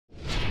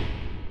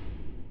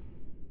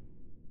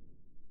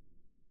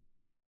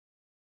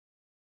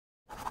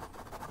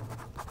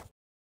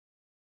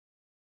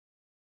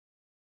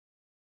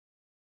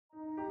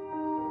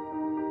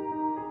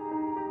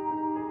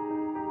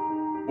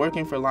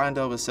Working for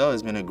LyondellBasell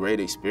has been a great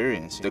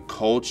experience. The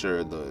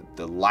culture,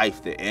 the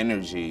life, the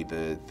energy,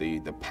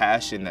 the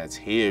passion that's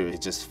here,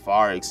 it just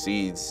far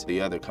exceeds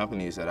the other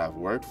companies that I've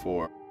worked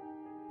for.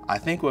 I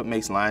think what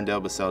makes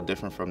LyondellBasell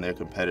different from their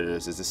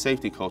competitors is the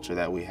safety culture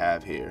that we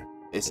have here.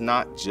 It's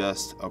not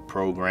just a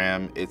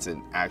program, it's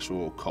an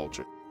actual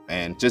culture.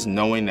 And just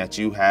knowing that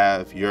you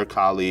have your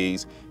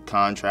colleagues,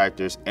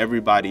 contractors,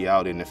 everybody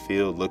out in the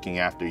field looking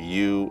after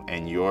you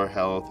and your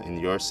health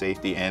and your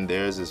safety and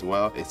theirs as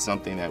well, it's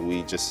something that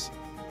we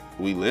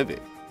live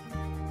it.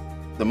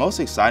 The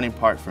most exciting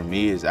part for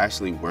me is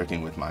actually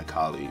working with my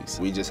colleagues.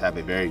 We just have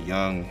a very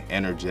young,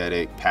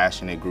 energetic,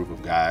 passionate group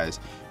of guys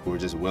who are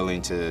just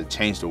willing to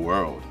change the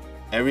world.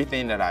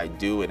 Everything that I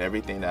do and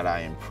everything that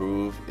I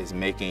improve is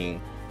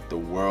making the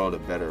world a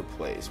better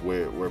place.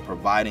 We're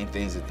providing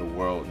things that the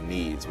world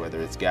needs, whether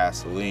it's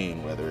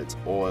gasoline, whether it's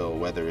oil,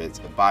 whether it's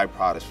the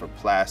byproducts for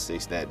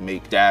plastics that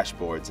make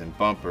dashboards and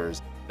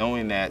bumpers.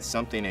 Knowing that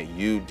something that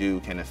you do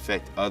can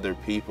affect other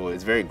people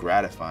is very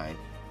gratifying.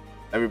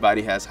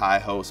 Everybody has high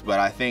hopes, but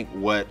I think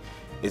what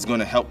is going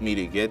to help me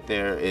to get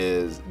there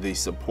is the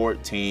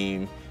support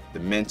team, the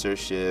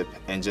mentorship,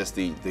 and just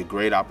the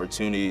great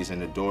opportunities and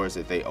the doors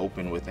that they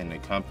open within the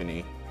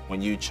company.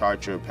 When you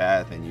chart your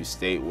path and you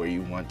state where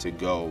you want to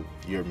go,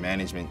 your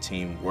management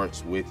team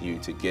works with you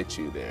to get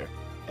you there.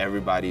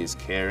 Everybody is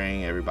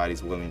caring,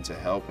 everybody's willing to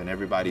help, and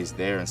everybody's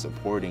there and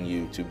supporting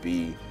you to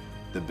be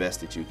the best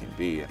that you can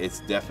be.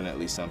 It's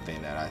definitely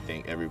something that I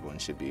think everyone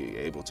should be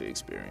able to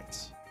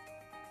experience.